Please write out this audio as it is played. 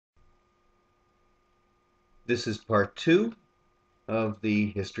This is part 2 of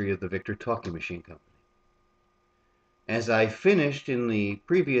the history of the Victor Talking Machine Company. As I finished in the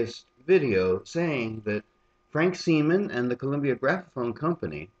previous video saying that Frank Seaman and the Columbia Graphophone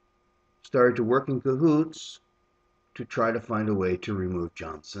Company started to work in cahoots to try to find a way to remove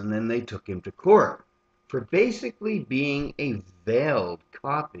Johnson, and they took him to court for basically being a veiled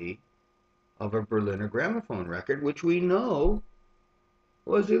copy of a Berliner gramophone record, which we know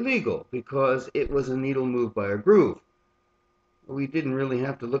was illegal because it was a needle moved by a groove. We didn't really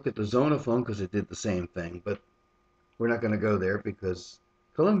have to look at the Zonophone because it did the same thing, but we're not going to go there because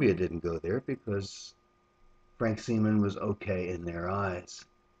Columbia didn't go there because Frank Seaman was okay in their eyes.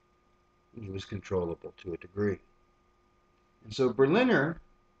 He was controllable to a degree. And so Berliner,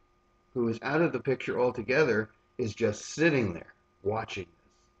 who is out of the picture altogether, is just sitting there watching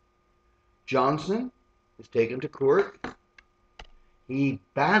this. Johnson is taken to court. He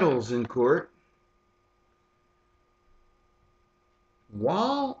battles in court.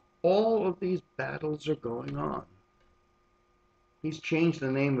 While all of these battles are going on, he's changed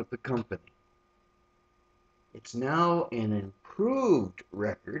the name of the company. It's now an improved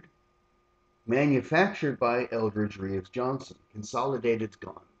record manufactured by Eldridge Johnson. Consolidated's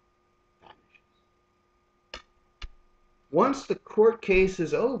gone. Vanishes. Once the court case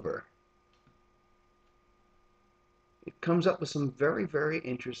is over, it comes up with some very, very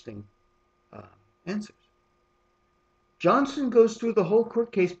interesting answers. Johnson goes through the whole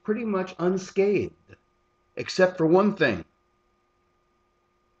court case pretty much unscathed, except for one thing.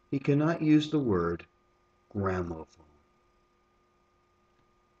 He cannot use the word gramophone.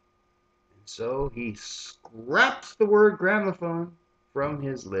 And so he scraps the word gramophone from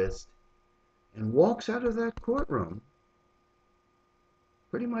his list and walks out of that courtroom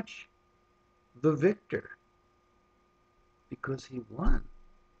pretty much the victor, because he won.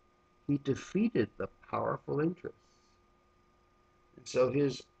 He defeated the powerful interests. And so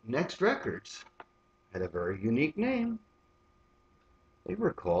his next records had a very unique name. They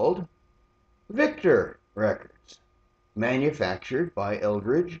were called Victor Records, manufactured by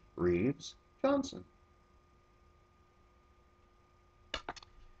Eldridge Johnson.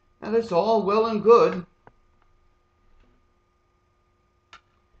 Now that's all well and good,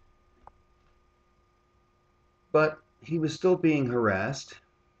 but he was still being harassed.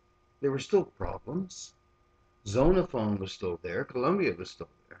 There were still problems. Zonophone was still there. Columbia was still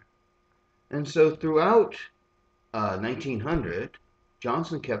there. And so throughout 1900,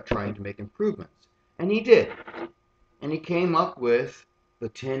 Johnson kept trying to make improvements. And he did. And he came up with the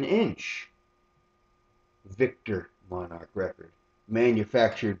 10-inch Victor Monarch record,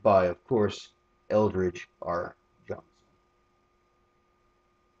 manufactured by, of course, Eldridge Johnson.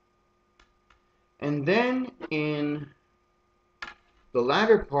 And then in the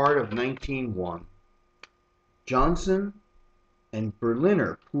latter part of 1901, Johnson and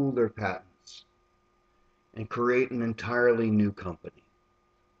Berliner pool their patents and create an entirely new company.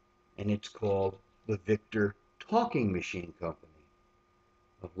 And it's called the Victor Talking Machine Company,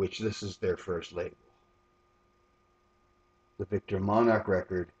 of which this is their first label. The Victor Monarch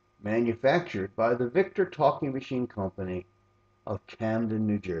record, manufactured by the Victor Talking Machine Company of Camden,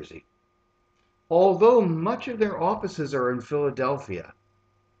 New Jersey. Although much of their offices are in Philadelphia,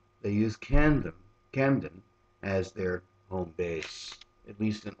 they use Camden as their home base, at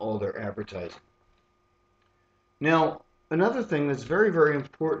least in all their advertising. Now, another thing that's very, very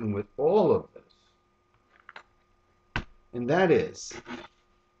important with all of this, and that is,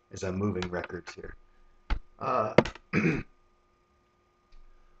 as I'm moving records here,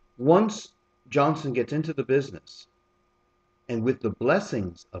 once Johnson gets into the business, and with the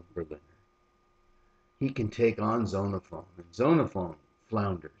blessings of Berliner, he can take on Zonophone, and Zonophone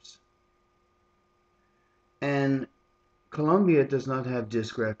flounders. And Columbia does not have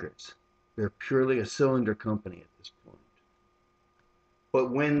disc records. They're purely a cylinder company at this point.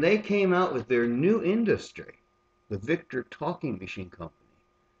 But when they came out with their new industry, the Victor Talking Machine Company,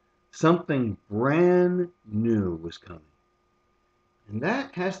 something brand new was coming. And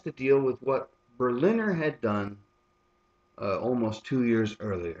that has to deal with what Berliner had done almost 2 years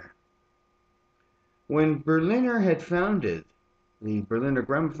earlier. When Berliner had founded the Berliner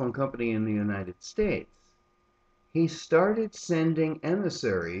Gramophone Company in the United States, he started sending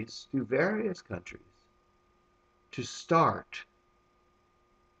emissaries to various countries to start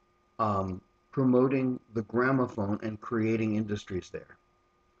promoting the gramophone and creating industries there.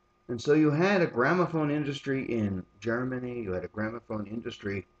 And so you had a gramophone industry in Germany, you had a gramophone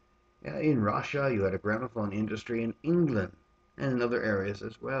industry in Russia, you had a gramophone industry in England, and in other areas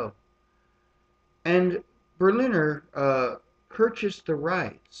as well. And Berliner purchased the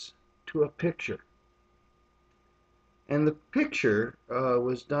rights to a picture And the picture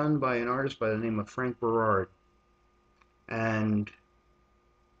was done by an artist by the name of Frank Berard, and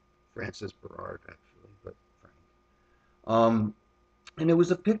Francis Berard, actually, but Frank. And it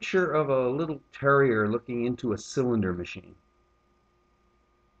was a picture of a little terrier looking into a cylinder machine.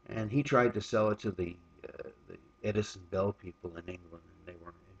 And he tried to sell it to the Edison Bell people in England, and they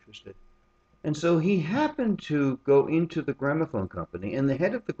weren't interested. And so he happened to go into the gramophone company, and the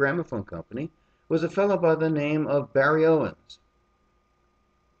head of the gramophone company was a fellow by the name of Barry Owens.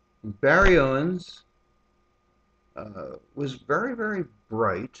 Barry Owens was very, very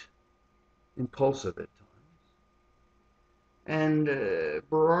bright, impulsive at times. And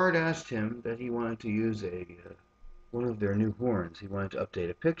Berard asked him that he wanted to use one of their new horns. He wanted to update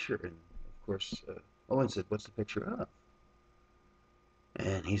a picture, and of course, Owen said, "What's the picture of?"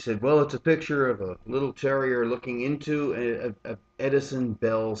 And he said, "Well, it's a picture of a little terrier looking into a Edison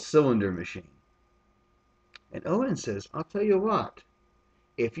Bell cylinder machine." And Owen says, "I'll tell you what,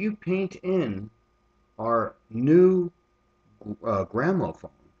 if you paint in our new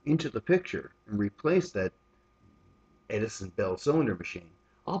gramophone into the picture and replace that Edison Bell cylinder machine,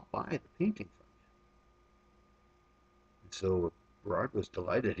 I'll buy the painting from you." And so Berard was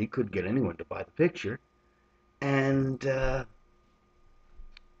delighted. He couldn't get anyone to buy the picture. And,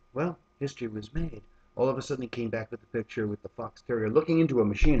 well, history was made. All of a sudden he came back with the picture with the fox terrier looking into a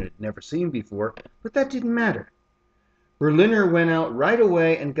machine it had never seen before, but that didn't matter. Berliner went out right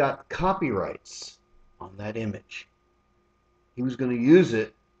away and got copyrights on that image. He was going to use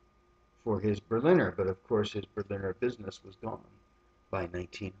it for his Berliner, but of course his Berliner business was gone by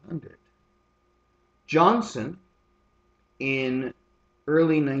 1900. Johnson, in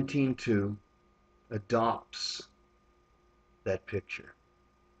early 1902, adopts that picture.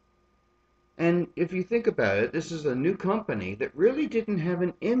 And if you think about it, this is a new company that really didn't have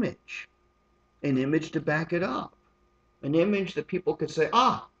an image to back it up, an image that people could say,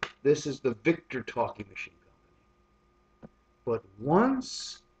 "Ah, this is the Victor Talking Machine Company." But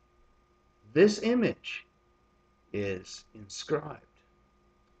once this image is inscribed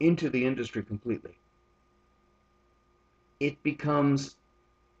into the industry completely, it becomes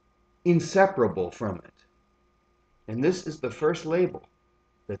inseparable from it. And this is the first label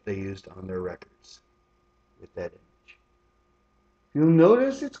that they used on their records with that image. You'll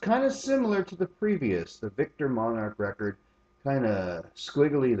notice it's kind of similar to the previous, the Victor Monarch record, kind of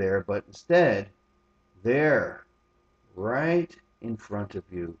squiggly there, but instead, there, right in front of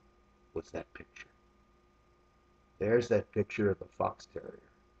you, was that picture. There's that picture of the fox terrier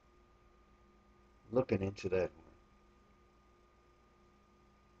looking into that horn.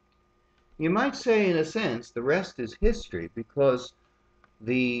 You might say, in a sense, the rest is history, because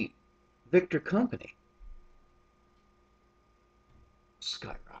the Victor Company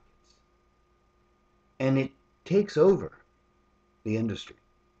skyrockets, and it takes over the industry.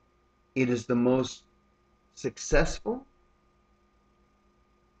 It is the most successful,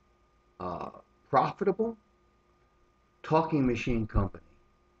 profitable talking machine company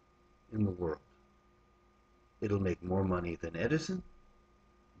in the world. It'll make more money than Edison,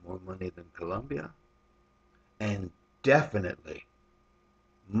 more money than Columbia, and definitely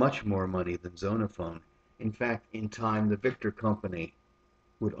much more money than Zonophone. In fact, in time, the Victor Company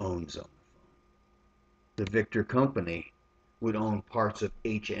would own Zonophone. The Victor Company would own parts of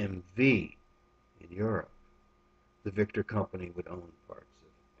HMV in Europe. The Victor Company would own parts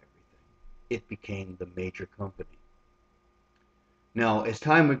of everything. It became the major company. Now, as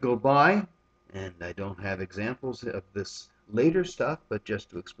time would go by, and I don't have examples of this later stuff, but just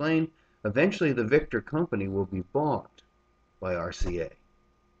to explain, eventually the Victor Company will be bought by RCA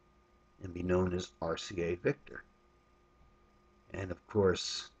and be known as RCA Victor. And of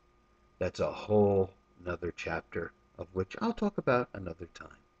course, that's a whole another chapter of which I'll talk about another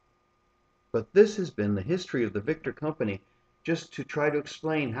time. But this has been the history of the Victor Company, just to try to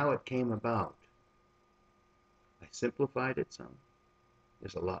explain how it came about. I simplified it some.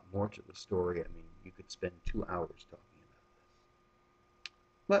 There's a lot more to the story. I mean, you could spend 2 hours talking about this.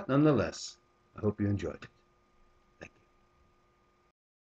 But nonetheless, I hope you enjoyed it.